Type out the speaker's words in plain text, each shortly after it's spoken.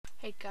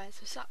Hey guys,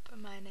 what's up?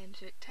 My name's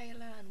Vic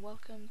Taylor and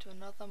welcome to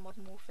another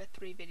Modern Warfare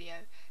 3 video.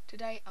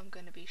 Today I'm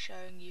going to be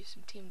showing you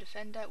some Team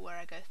Defender where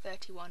I go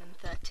 31 and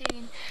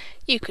 13.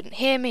 You couldn't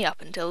hear me up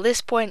until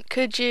this point,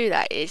 could you?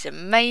 That is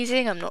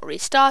amazing. I'm not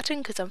restarting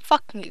because I'm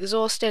fucking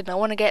exhausted and I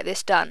want to get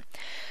this done.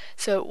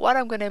 So what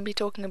I'm going to be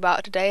talking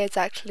about today is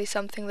actually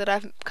something that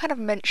I've kind of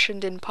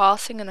mentioned in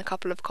passing in a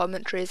couple of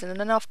commentaries, and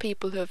enough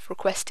people have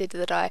requested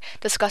that I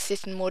discuss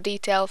it in more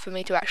detail for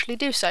me to actually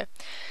do so.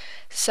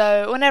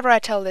 So whenever I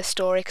tell this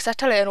story, because I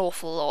tell it an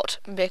awful lot,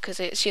 because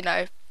it's,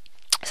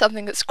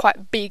 something that's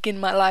quite big in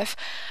my life,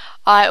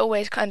 I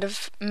always kind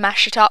of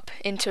mash it up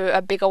into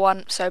a bigger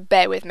one, so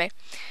bear with me.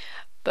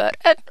 But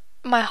at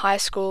my high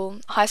school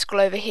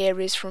over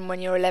here is from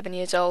when you're 11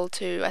 years old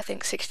to I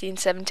think 16,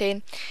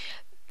 17.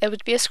 There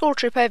would be a school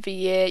trip every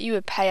year. You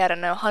would pay, I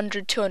don't know,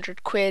 100,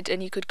 200 quid,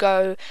 and you could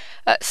go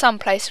at some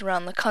place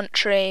around the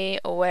country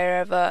or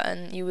wherever,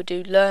 and you would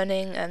do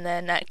learning and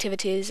then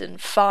activities and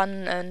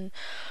fun and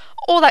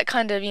all that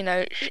kind of,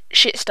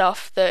 shit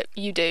stuff that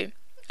you do.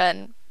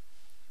 And,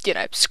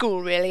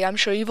 school really. I'm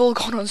sure you've all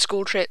gone on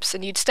school trips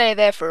and you'd stay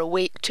there for a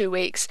week, 2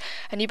 weeks,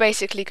 and you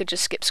basically could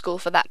just skip school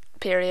for that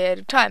period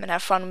of time and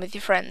have fun with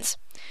your friends.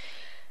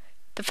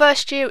 The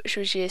first year, which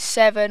was year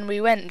 7,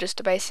 we went just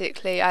to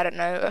basically, I don't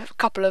know, a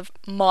couple of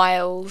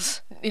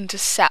miles into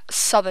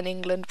southern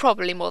England,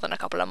 probably more than a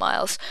couple of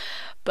miles,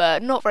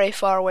 but not very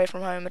far away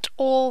from home at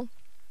all.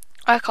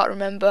 I can't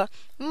remember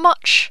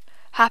much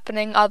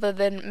happening other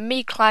than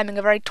me climbing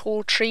a very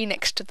tall tree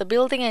next to the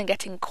building and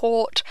getting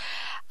caught,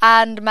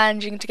 and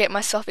managing to get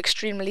myself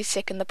extremely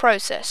sick in the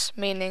process,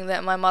 meaning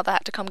that my mother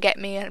had to come get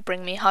me and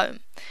bring me home.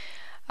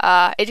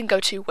 It didn't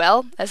go too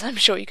well, as I'm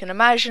sure you can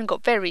imagine,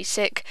 got very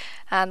sick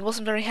and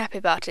wasn't very happy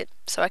about it,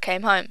 so I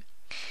came home.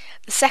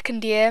 The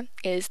second year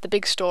is the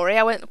big story.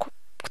 I went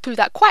through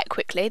that quite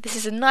quickly. This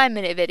is a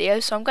 9-minute video,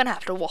 so I'm going to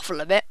have to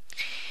waffle a bit.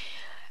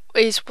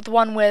 Is the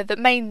one where the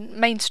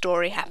main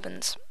story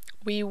happens.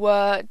 We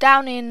were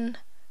down in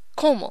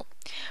Cornwall,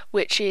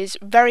 which is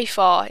very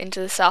far into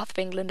the south of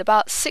England,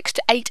 about 6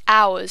 to 8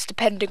 hours,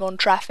 depending on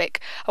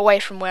traffic, away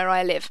from where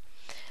I live.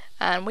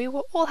 And we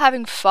were all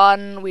having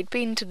fun. We'd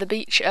been to the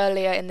beach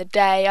earlier in the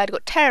day. I'd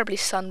got terribly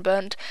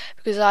sunburnt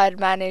because I had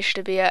managed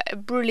to be a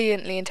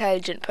brilliantly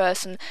intelligent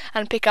person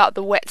and pick out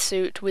the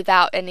wetsuit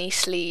without any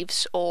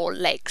sleeves or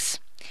legs.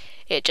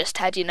 It just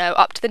had,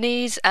 up to the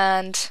knees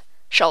and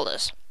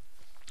shoulders.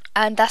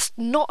 And that's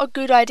not a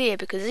good idea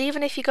because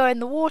even if you go in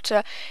the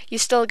water, you're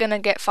still gonna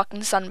get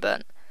fucking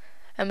sunburnt.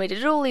 And we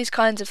did all these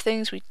kinds of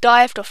things. We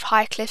dived off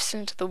high cliffs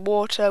into the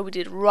water. We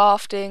did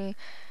rafting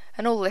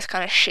and all this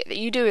kind of shit that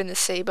you do in the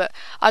sea, but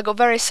I got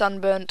very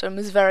sunburnt and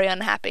was very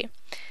unhappy.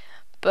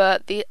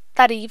 But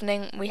that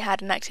evening we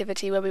had an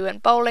activity where we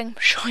went bowling. I'm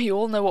sure you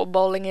all know what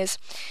bowling is.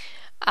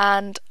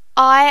 And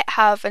I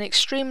have an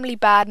extremely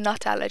bad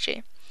nut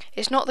allergy.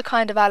 It's not the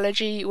kind of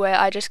allergy where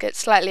I just get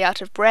slightly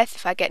out of breath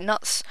if I get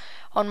nuts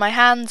on my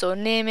hands or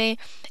near me.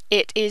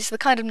 It is the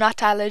kind of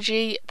nut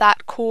allergy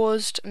that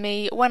caused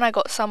me, when I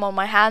got some on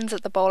my hands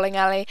at the bowling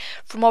alley,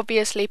 from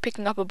obviously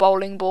picking up a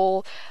bowling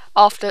ball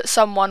after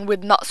someone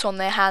with nuts on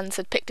their hands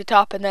had picked it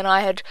up, and then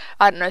I had,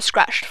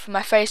 scratched for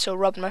my face or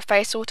rubbed my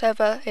face or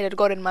whatever. It had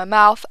got in my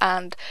mouth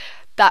and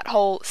that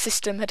whole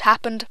system had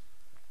happened.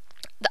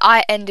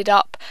 I ended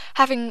up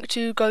having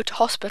to go to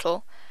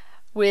hospital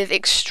with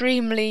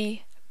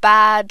extremely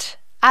bad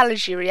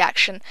allergy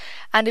reaction,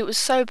 and it was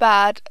so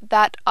bad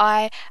that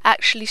I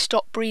actually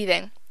stopped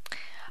breathing.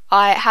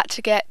 I had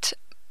to get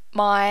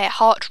my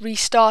heart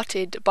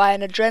restarted by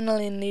an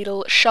adrenaline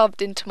needle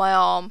shoved into my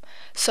arm,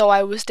 so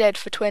I was dead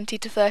for 20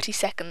 to 30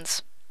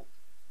 seconds.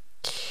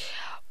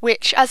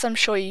 Which, as I'm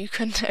sure you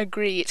can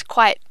agree, it's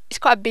quite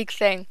a big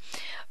thing.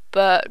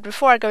 But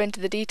before I go into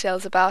the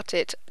details about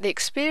it, the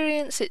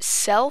experience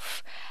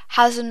itself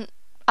hasn't,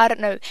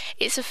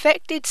 it's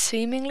affected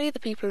seemingly the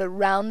people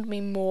around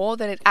me more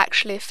than it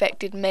actually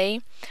affected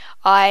me.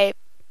 I'm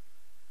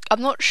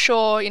not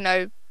sure,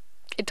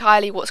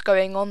 entirely what's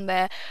going on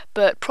there,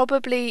 but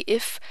probably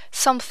if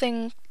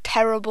something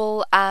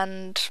terrible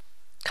and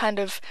kind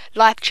of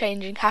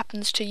life-changing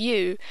happens to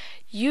you,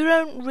 you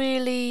don't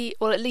really,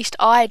 well, at least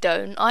I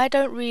don't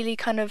really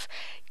kind of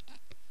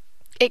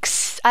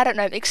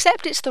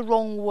accept it's the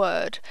wrong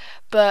word,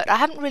 but I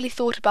haven't really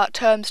thought about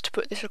terms to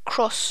put this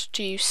across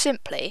to you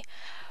simply,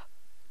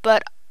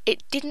 but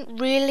it didn't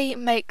really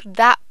make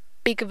that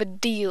big of a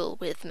deal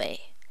with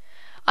me.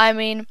 I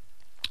mean,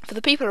 for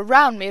the people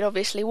around me, it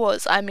obviously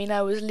was. I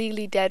was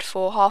legally dead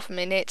for half a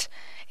minute.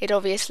 It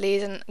obviously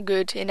isn't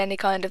good in any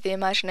kind of the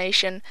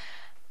imagination,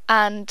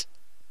 and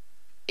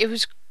it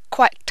was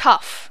quite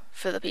tough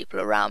for the people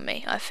around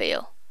me, I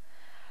feel.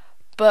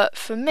 But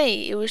for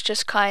me, it was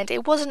just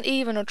it wasn't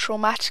even a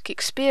traumatic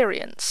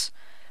experience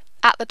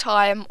at the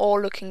time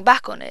or looking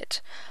back on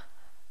it.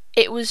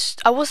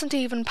 I wasn't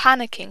even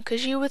panicking,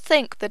 because you would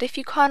think that if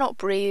you cannot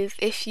breathe,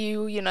 if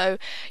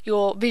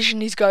your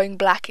vision is going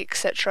black,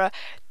 etc.,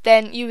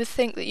 then you would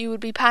think that you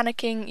would be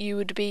panicking, you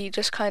would be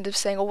just kind of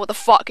saying, oh, what the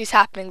fuck is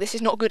happening, this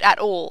is not good at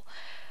all.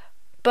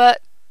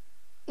 But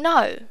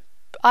no,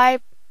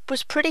 I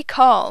was pretty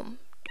calm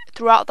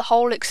throughout the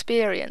whole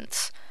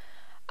experience.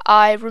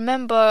 I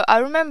remember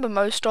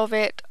most of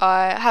it.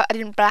 I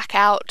didn't black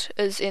out,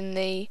 as in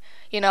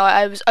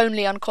I was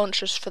only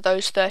unconscious for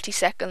those 30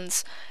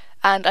 seconds,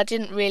 and I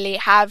didn't really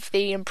have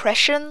the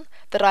impression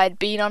that I had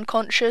been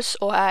unconscious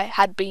or I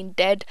had been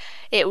dead.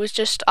 It was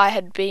just I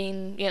had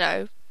been,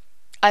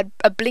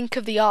 a blink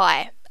of the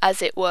eye,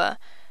 as it were,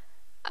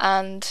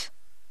 and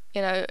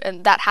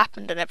and that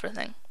happened and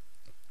everything.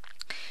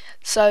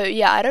 So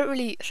yeah, I don't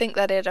really think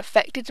that it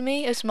affected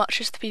me as much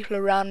as the people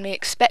around me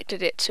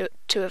expected it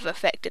to have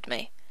affected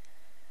me.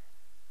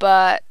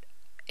 But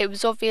it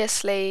was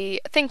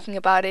obviously, thinking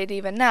about it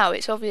even now,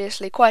 it's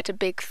obviously quite a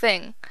big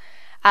thing,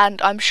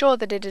 and I'm sure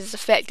that it has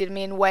affected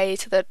me in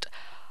ways that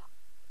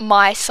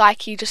my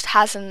psyche just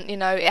hasn't,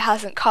 it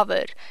hasn't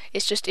covered.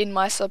 It's just in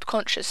my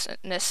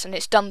subconsciousness, and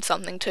it's done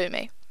something to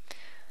me.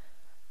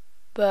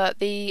 But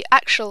the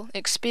actual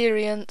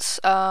experience,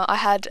 I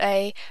had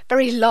a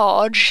very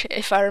large,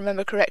 if I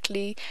remember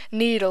correctly,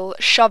 needle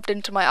shoved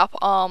into my upper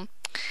arm,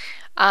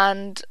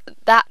 and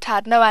that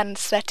had no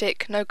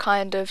anaesthetic, no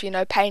kind of,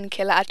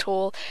 painkiller at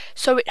all,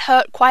 so it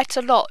hurt quite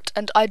a lot,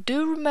 and I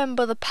do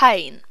remember the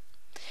pain.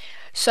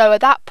 So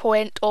at that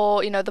point,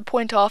 or the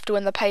point after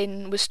when the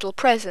pain was still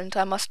present,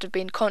 I must have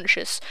been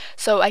conscious,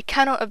 so I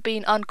cannot have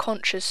been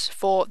unconscious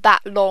for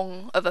that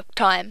long of a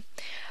time.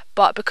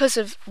 But because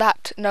of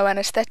that no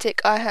anaesthetic,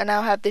 I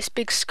now have this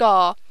big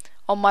scar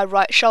on my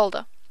right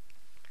shoulder,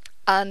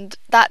 and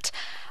that,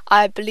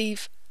 I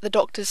believe the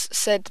doctors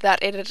said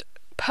that it had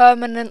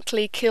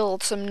permanently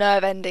killed some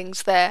nerve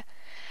endings there.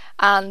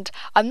 And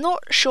I'm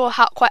not sure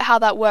quite how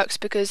that works,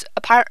 because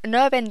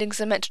nerve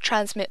endings are meant to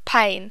transmit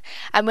pain,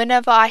 and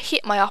whenever I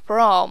hit my upper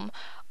arm,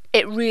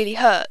 it really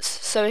hurts.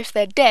 So if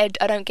they're dead,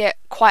 I don't get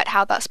quite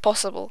how that's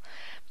possible.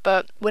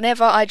 But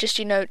whenever I just,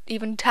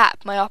 even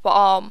tap my upper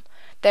arm,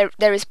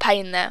 there is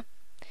pain there.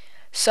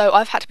 So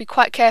I've had to be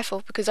quite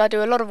careful, because I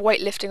do a lot of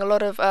weightlifting, a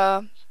lot of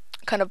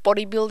kind of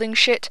bodybuilding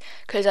shit,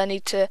 because I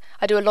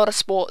do a lot of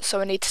sports,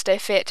 so I need to stay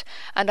fit,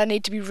 and I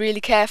need to be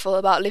really careful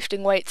about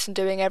lifting weights and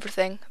doing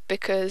everything,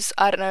 because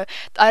I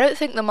don't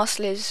think the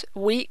muscle is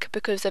weak,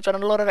 because they've done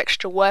a lot of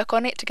extra work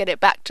on it to get it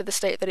back to the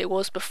state that it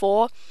was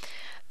before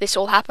this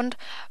all happened,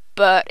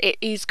 but it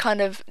is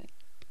kind of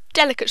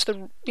delicate.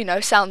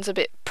 Sounds a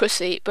bit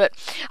pussy, but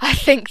I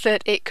think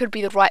that it could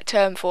be the right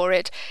term for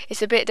it.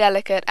 It's a bit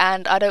delicate,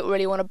 and I don't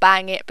really want to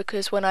bang it,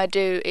 because when I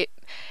do,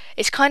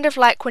 it's kind of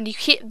like when you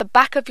hit the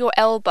back of your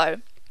elbow.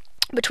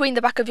 Between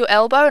the back of your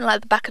elbow and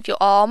like the back of your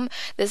arm,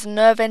 there's a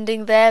nerve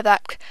ending there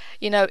that,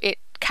 it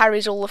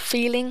carries all the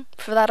feeling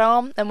for that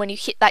arm, and when you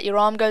hit that, your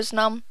arm goes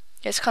numb.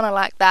 It's kind of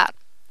like that.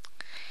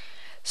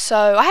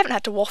 So I haven't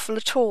had to waffle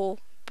at all,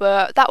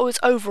 but that was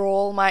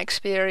overall my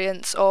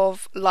experience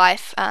of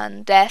life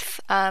and death,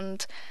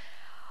 and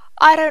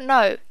I don't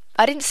know.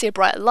 I didn't see a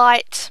bright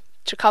light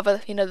to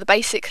cover, the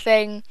basic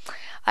thing.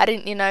 I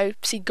didn't,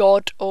 see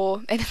God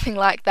or anything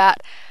like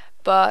that,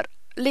 but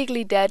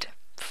legally dead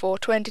for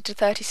 20 to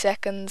 30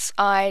 seconds.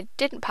 I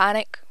didn't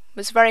panic,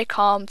 was very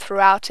calm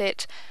throughout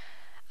it,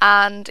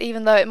 and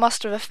even though it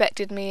must have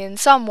affected me in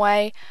some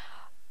way,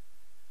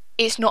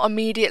 it's not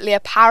immediately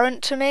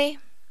apparent to me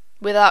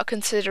without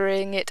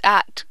considering it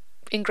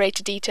in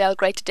greater detail,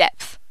 greater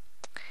depth.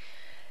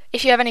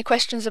 If you have any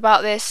questions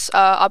about this,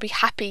 I'll be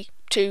happy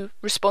to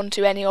respond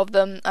to any of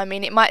them. I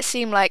mean, it might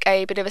seem like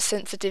a bit of a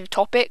sensitive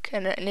topic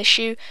and an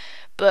issue,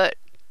 but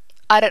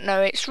I don't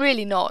know, it's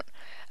really not.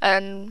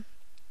 And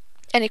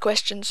any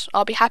questions,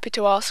 I'll be happy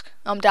to ask.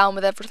 I'm down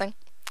with everything.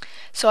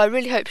 So I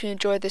really hope you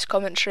enjoyed this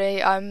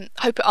commentary. I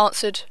hope it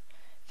answered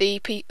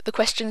the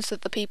questions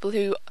that the people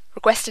who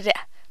requested it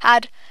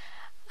had,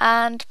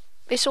 and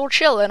it's all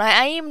chill, and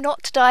I aim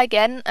not to die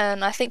again,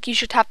 and I think you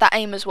should have that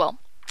aim as well.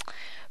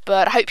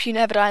 But I hope you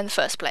never die in the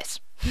first place.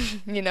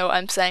 You know what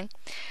I'm saying.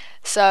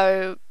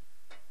 So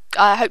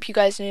I hope you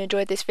guys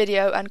enjoyed this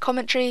video and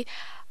commentary,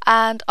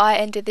 and I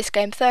ended this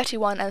game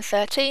 31 and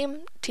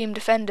 13. Team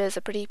Defender is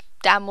a pretty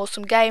damn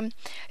awesome game,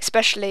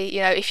 especially,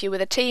 if you're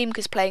with a team,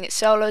 because playing it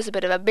solo is a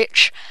bit of a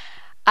bitch.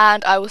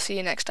 And I will see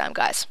you next time,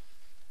 guys.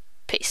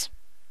 Peace.